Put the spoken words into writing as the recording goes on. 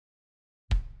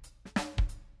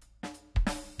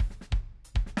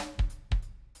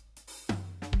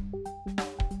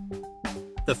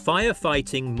The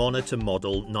Firefighting Monitor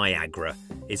Model Niagara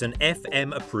is an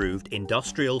FM-approved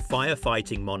industrial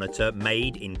firefighting monitor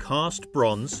made in cast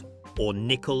bronze or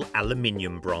nickel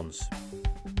aluminium bronze.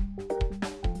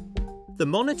 The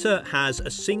monitor has a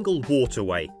single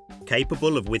waterway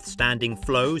capable of withstanding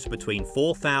flows between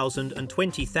 4,000 and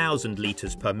 20,000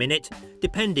 litres per minute,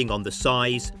 depending on the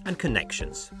size and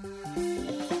connections.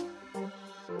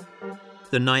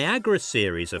 The Niagara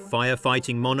series of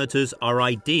firefighting monitors are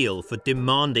ideal for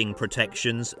demanding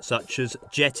protections such as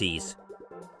jetties,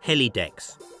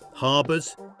 helidecks,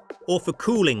 harbours, or for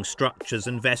cooling structures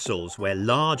and vessels where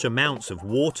large amounts of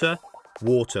water,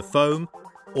 water foam,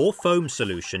 or foam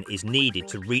solution is needed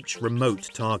to reach remote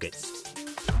targets.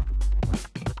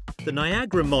 The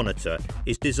Niagara monitor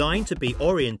is designed to be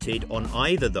oriented on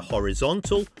either the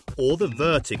horizontal or the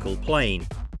vertical plane,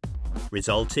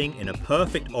 resulting in a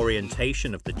perfect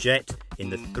orientation of the jet in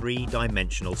the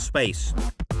three-dimensional space.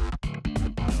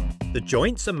 The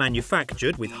joints are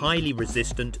manufactured with highly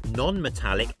resistant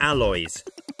non-metallic alloys,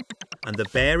 and the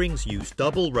bearings use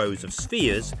double rows of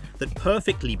spheres that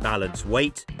perfectly balance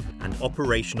weight and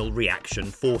operational reaction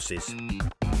forces.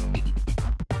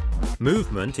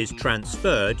 Movement is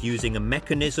transferred using a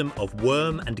mechanism of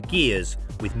worm and gears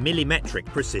with millimetric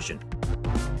precision.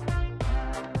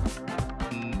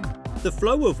 The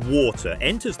flow of water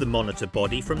enters the monitor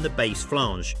body from the base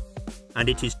flange, and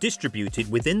it is distributed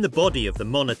within the body of the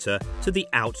monitor to the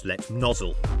outlet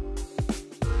nozzle.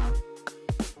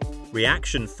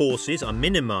 Reaction forces are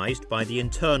minimised by the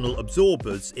internal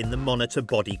absorbers in the monitor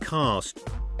body cast,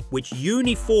 which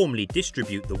uniformly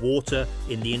distribute the water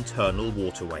in the internal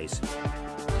waterways.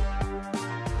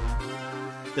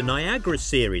 The Niagara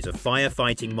series of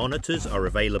firefighting monitors are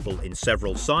available in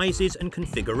several sizes and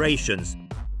configurations,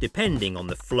 depending on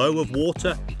the flow of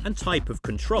water and type of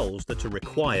controls that are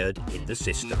required in the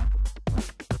system.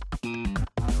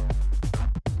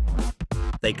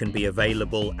 They can be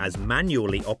available as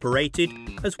manually operated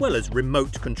as well as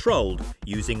remote controlled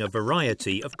using a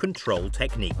variety of control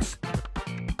techniques.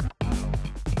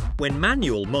 When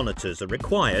manual monitors are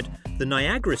required, the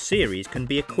Niagara series can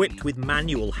be equipped with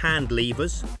manual hand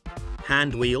levers,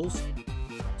 hand wheels,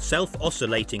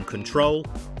 self-oscillating control,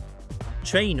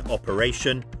 chain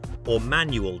operation, or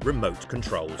manual remote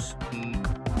controls.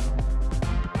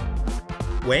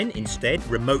 When instead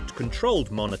remote-controlled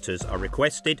monitors are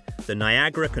requested, the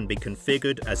Niagara can be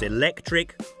configured as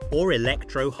electric or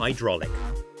electro-hydraulic.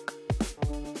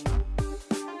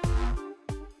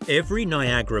 Every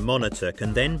Niagara monitor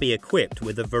can then be equipped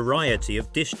with a variety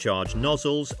of discharge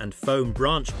nozzles and foam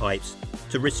branch pipes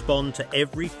to respond to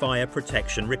every fire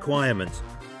protection requirement,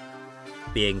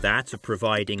 being that of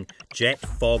providing jet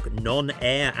fog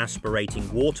non-air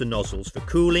aspirating water nozzles for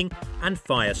cooling and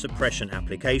fire suppression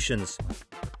applications,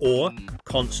 or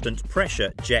constant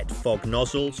pressure jet fog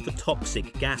nozzles for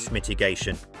toxic gas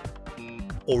mitigation,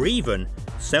 or even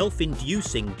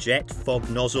self-inducing jet fog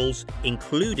nozzles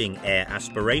including air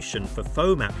aspiration for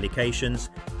foam applications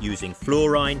using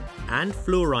fluorine and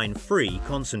fluorine-free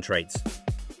concentrates.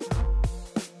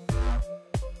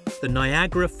 The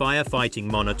Niagara firefighting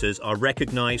monitors are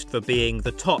recognised for being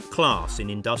the top class in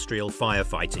industrial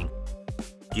firefighting,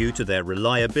 due to their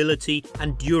reliability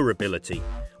and durability,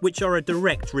 which are a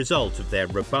direct result of their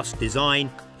robust design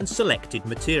and selected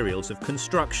materials of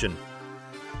construction,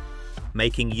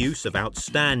 making use of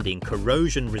outstanding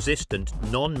corrosion-resistant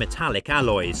non-metallic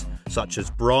alloys such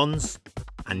as bronze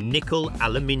and nickel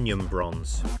aluminium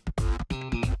bronze.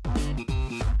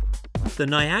 The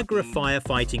Niagara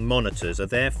firefighting monitors are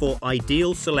therefore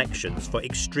ideal selections for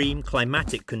extreme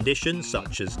climatic conditions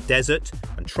such as desert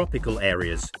and tropical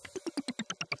areas,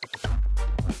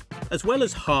 as well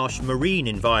as harsh marine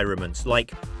environments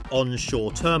like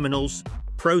onshore terminals,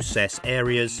 process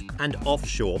areas and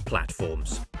offshore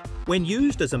platforms. When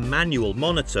used as a manual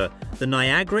monitor, the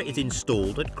Niagara is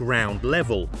installed at ground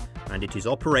level, and it is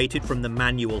operated from the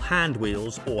manual hand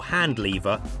wheels or hand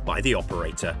lever by the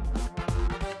operator.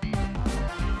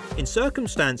 In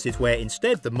circumstances where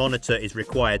instead the monitor is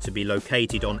required to be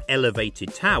located on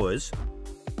elevated towers,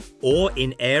 or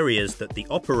in areas that the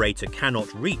operator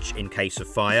cannot reach in case of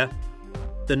fire,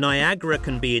 the Niagara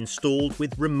can be installed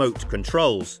with remote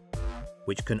controls,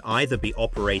 which can either be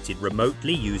operated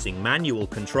remotely using manual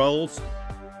controls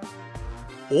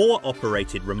or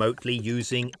operated remotely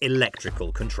using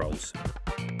electrical controls.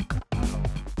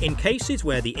 In cases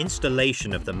where the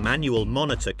installation of the manual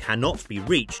monitor cannot be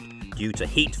reached due to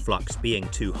heat flux being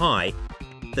too high,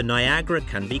 the Niagara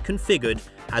can be configured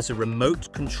as a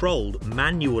remote-controlled,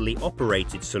 manually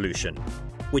operated solution,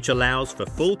 which allows for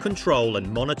full control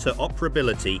and monitor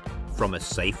operability from a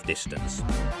safe distance.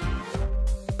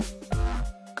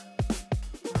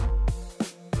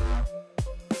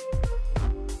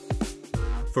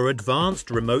 For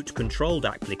advanced remote-controlled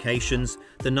applications,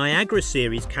 the Niagara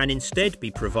series can instead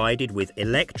be provided with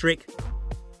electric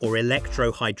or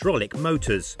electro-hydraulic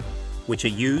motors, which are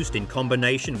used in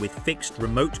combination with fixed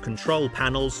remote control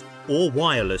panels or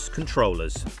wireless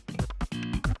controllers.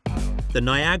 The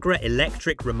Niagara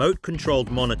electric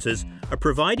remote-controlled monitors are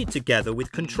provided together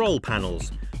with control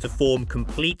panels to form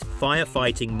complete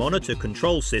firefighting monitor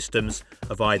control systems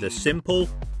of either simple,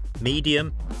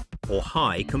 medium, or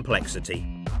high complexity.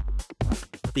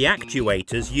 The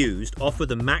actuators used offer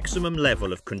the maximum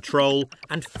level of control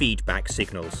and feedback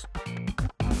signals.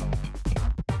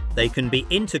 They can be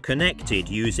interconnected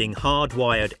using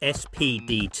hardwired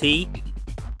SPDT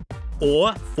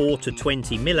or 4 to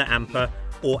 20 mA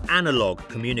or analog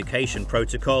communication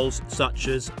protocols such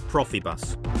as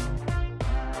Profibus.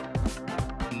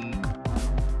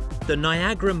 The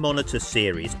Niagara monitor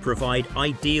series provide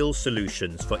ideal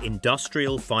solutions for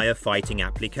industrial firefighting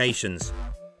applications,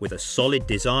 with a solid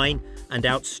design and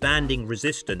outstanding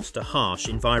resistance to harsh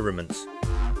environments.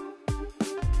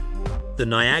 The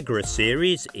Niagara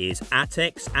series is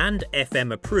ATEX and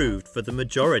FM approved for the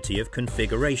majority of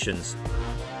configurations.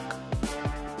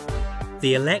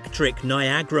 The electric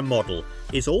Niagara model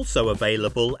is also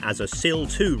available as a SIL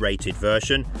 2 rated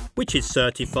version, which is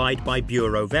certified by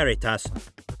Bureau Veritas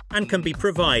and can be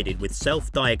provided with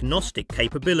self-diagnostic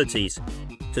capabilities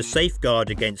to safeguard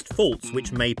against faults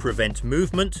which may prevent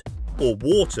movement or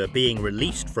water being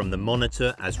released from the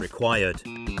monitor as required.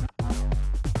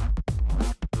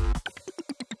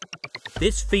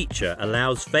 This feature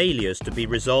allows failures to be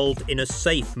resolved in a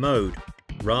safe mode,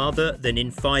 rather than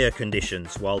in fire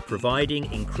conditions, while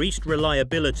providing increased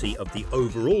reliability of the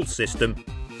overall system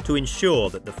to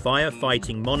ensure that the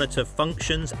firefighting monitor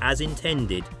functions as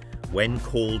intended when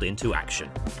called into action.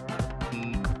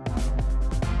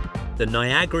 The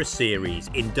Niagara series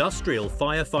industrial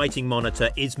firefighting monitor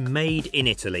is made in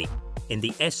Italy, in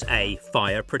the SA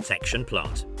Fire Protection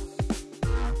plant.